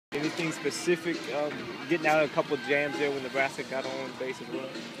anything specific, getting out of a couple of jams there when Nebraska got on base as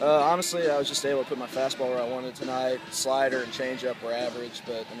well? Honestly, I was just able to put my fastball where I wanted tonight. Slider and changeup were average,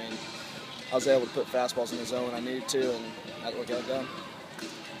 but I mean, I was able to put fastballs in the zone when I needed to, and that's what got it done.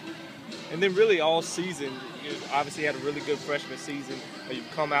 And then really all season, you obviously had a really good freshman season. You've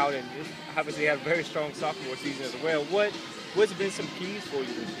come out and obviously had a very strong sophomore season as well. What's been some keys for you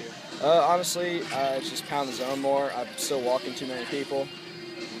this year? Honestly, it's just pound the zone more. I'm still walking too many people.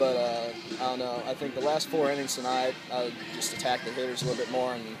 But I don't know. I think the last 4 innings tonight, I just attacked the hitters a little bit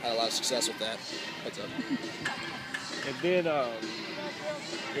more and had a lot of success with that. That's it. And then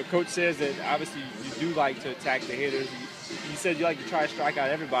your coach says that obviously you do like to attack the hitters. You said you like to try to strike out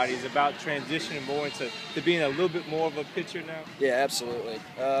everybody. Is it about transitioning more into being a little bit more of a pitcher now? Yeah, absolutely.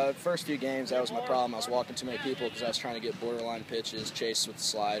 First few games, that was my problem. I was walking too many people because I was trying to get borderline pitches, chase with the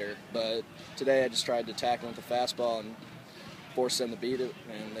slider. But today I just tried to attack them with the fastball and force them to beat it,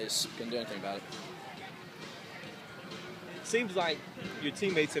 and they just couldn't do anything about it. Seems like your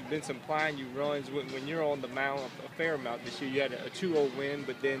teammates have been supplying you runs when you're on the mound a fair amount this year. You had a 2-0 win,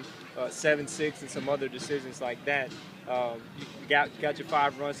 but then 7-6 and some other decisions like that. You got your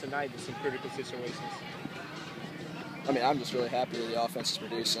 5 runs tonight in some critical situations. I mean, I'm just really happy that the offense is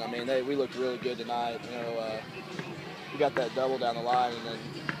producing. I mean, we looked really good tonight. You know, we got that double down the line, and then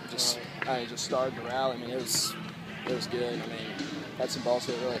just started to rally. I mean, it was good. I mean, had some balls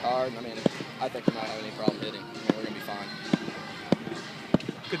hit really hard. I mean, I think we not have any problem hitting. I mean, we're going to be fine.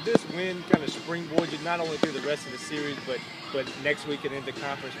 Could this win kind of springboard you not only through the rest of the series, but next week and into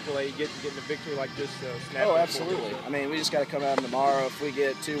conference play, getting a victory like this? Oh, absolutely. I mean, we just got to come out tomorrow. If we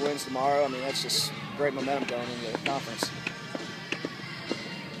get 2 wins tomorrow, I mean, that's just great momentum going into the conference.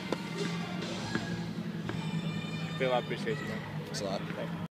 Phil, I appreciate you, man. Thanks a lot.